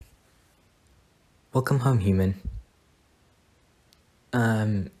Welcome home, human.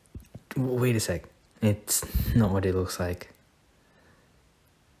 Wait a sec. It's not what it looks like.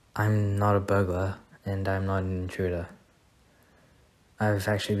 I'm not a burglar, and I'm not an intruder. I've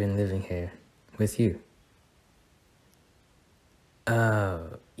actually been living here, with you.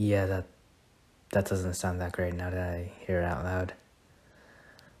 Oh, yeah, that doesn't sound that great now that I hear it out loud.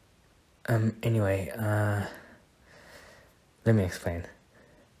 Anyway, let me explain.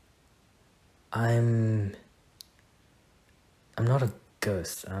 I'm not a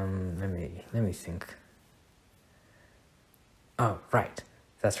ghost. Let me think. Oh, right.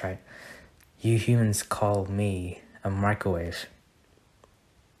 That's right. You humans call me a microwave.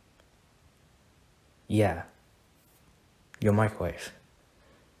 Yeah. Your microwave.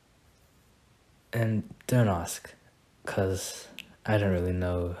 And don't ask, 'cause I don't really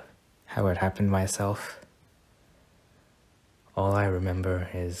know how it happened myself. All I remember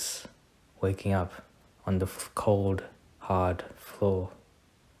is waking up on the cold, hard floor.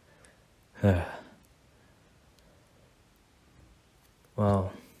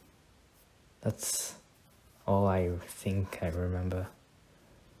 Well, that's all I think I remember.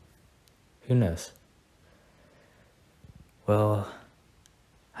 Who knows? Well,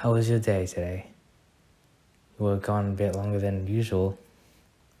 how was your day today? You were gone a bit longer than usual.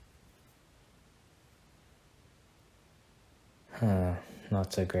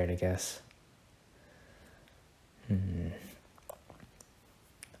 Not so great, I guess.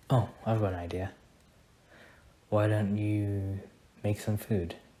 Oh, I've got an idea. Why don't you make some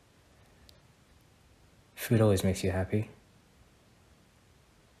food? Food always makes you happy.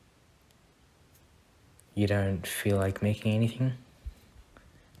 You don't feel like making anything?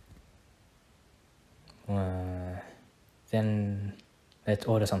 Then let's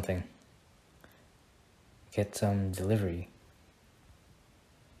order something. Get some delivery.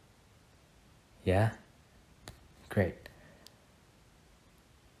 Yeah? Great.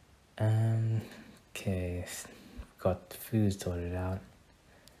 Okay, got food sorted out.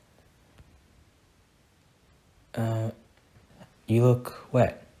 You look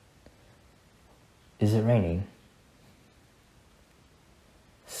wet. Is it raining?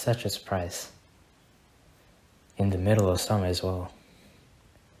 Such a surprise. In the middle of summer as well.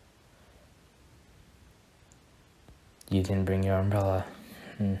 You didn't bring your umbrella.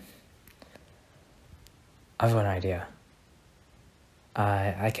 I've got an idea.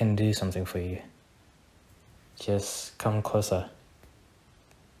 I can do something for you. Just come closer.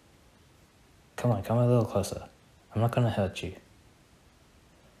 Come on, come a little closer. I'm not gonna hurt you.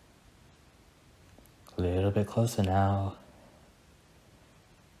 A little bit closer now.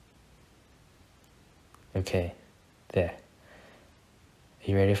 Okay, there. Are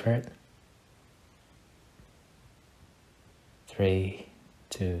you ready for it? 3,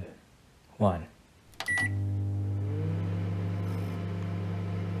 2, 1.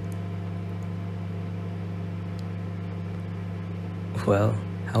 Well,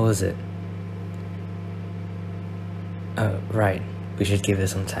 how was it? Oh, right. We should give it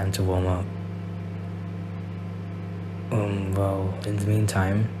some time to warm up. Well, in the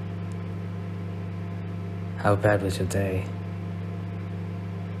meantime, how bad was your day?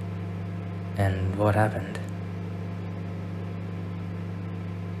 And what happened?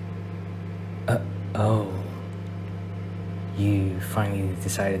 Oh. You finally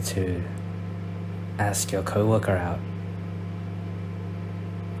decided to ask your coworker out.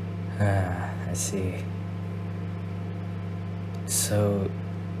 I see. So,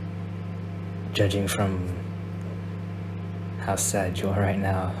 judging from how sad you are right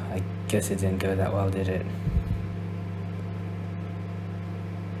now, I guess it didn't go that well, did it?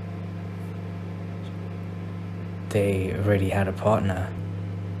 They already had a partner.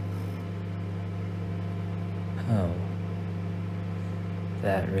 Oh.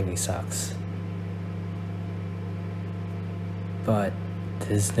 That really sucks. But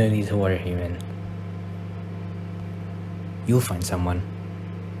there's no need to worry, human. You'll find someone.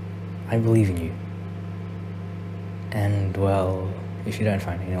 I believe in you. And, well, if you don't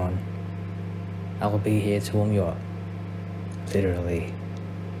find anyone, I'll be here to warm you up. Literally.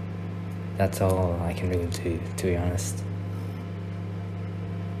 That's all I can really do, to be honest.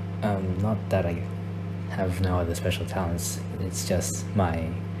 Not that I have no other special talents, it's just my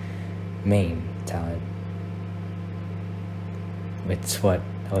main talent. It's what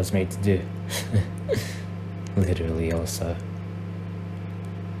I was made to do. Literally, also.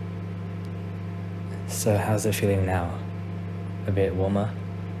 So how's it feeling now? A bit warmer?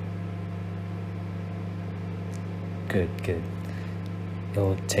 Good.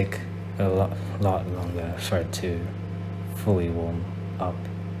 It'll take a lot longer for it to fully warm up.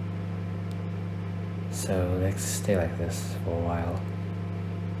 So let's stay like this for a while.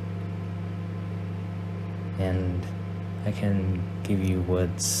 And I can give you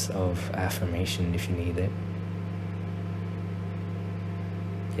words of affirmation if you need it.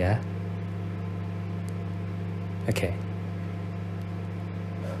 Yeah? Okay.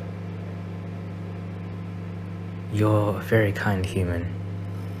 You're a very kind human.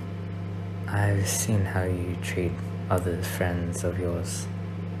 I've seen how you treat other friends of yours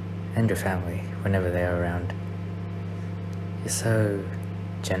and your family whenever they are around. You're so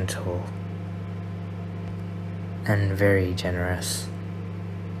gentle and very generous.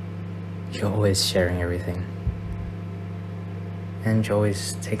 You're always sharing everything. And you're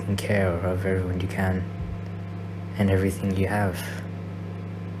always taking care of everyone you can and everything you have.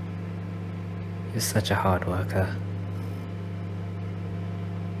 You're such a hard worker.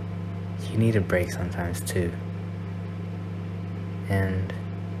 You need a break sometimes too. And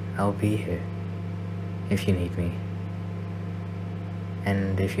I'll be here if you need me.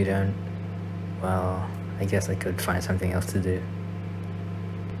 And if you don't, well, I guess I could find something else to do.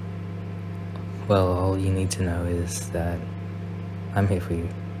 Well, all you need to know is that I'm here for you.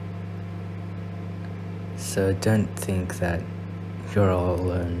 So don't think that you're all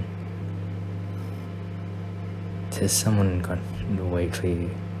alone. There's someone going to wait for you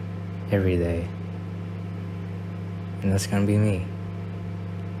every day. And that's gonna be me.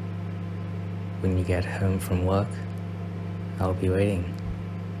 When you get home from work, I'll be waiting.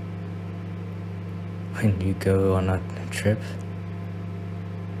 When you go on a trip,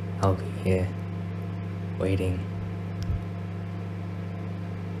 I'll be here, waiting.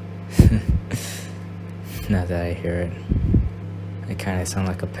 Now that I hear it, I kinda sound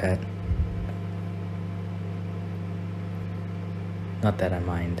like a pet. Not that I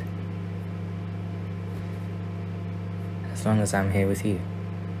mind. As long as I'm here with you,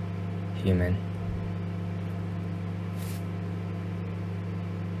 human.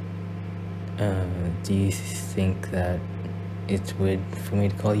 Do you think that it's weird for me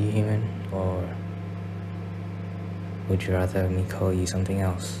to call you human, or would you rather me call you something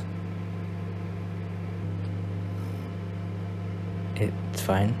else? It's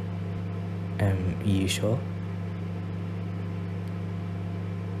fine. You sure?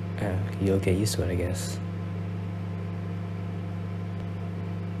 You'll get used to it, I guess.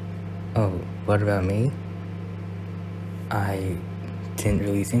 Oh, what about me? I didn't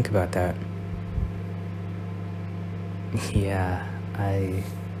really think about that. Yeah, I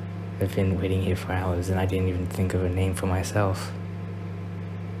have been waiting here for hours and I didn't even think of a name for myself.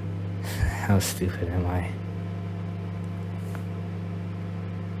 How stupid am I?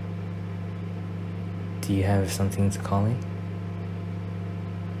 Do you have something to call me?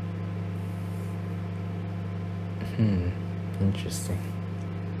 Interesting.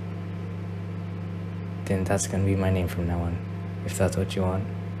 Then that's gonna be my name from now on, if that's what you want.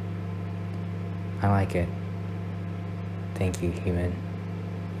 I like it. Thank you, human.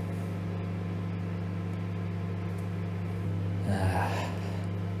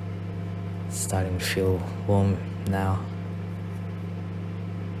 Starting to feel warm now.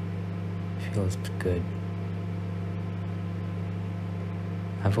 Feels good.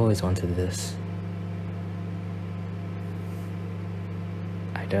 I've always wanted this.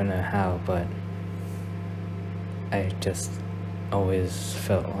 I don't know how, but I just always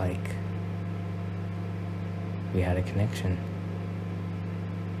felt like we had a connection.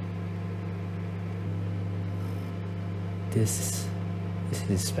 This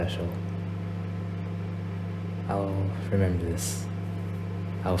is special. I'll remember this.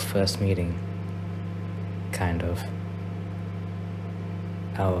 Our first meeting, kind of.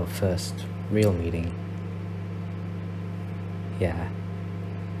 Our first real meeting. Yeah.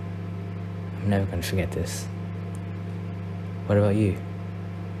 I'm never gonna forget this. What about you?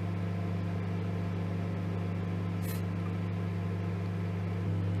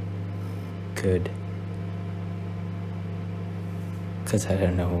 Good. 'Cause I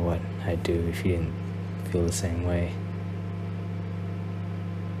don't know what I'd do if you didn't feel the same way.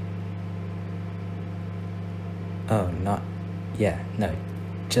 Oh, no,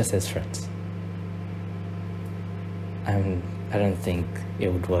 just as friends. I don't think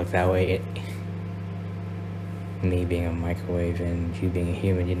it would work that way. Me being a microwave and you being a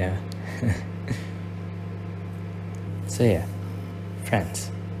human, you know? So yeah,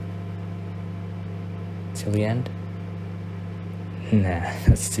 friends. Till the end? Nah,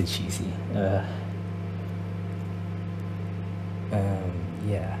 that's too cheesy. Yeah,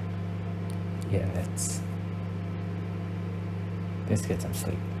 let's get some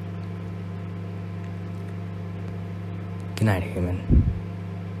sleep. Good night, human.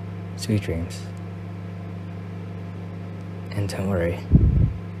 Sweet dreams. And don't worry.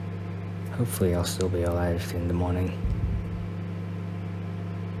 Hopefully I'll still be alive in the morning.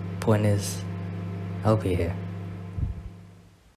 Point is, I'll be here.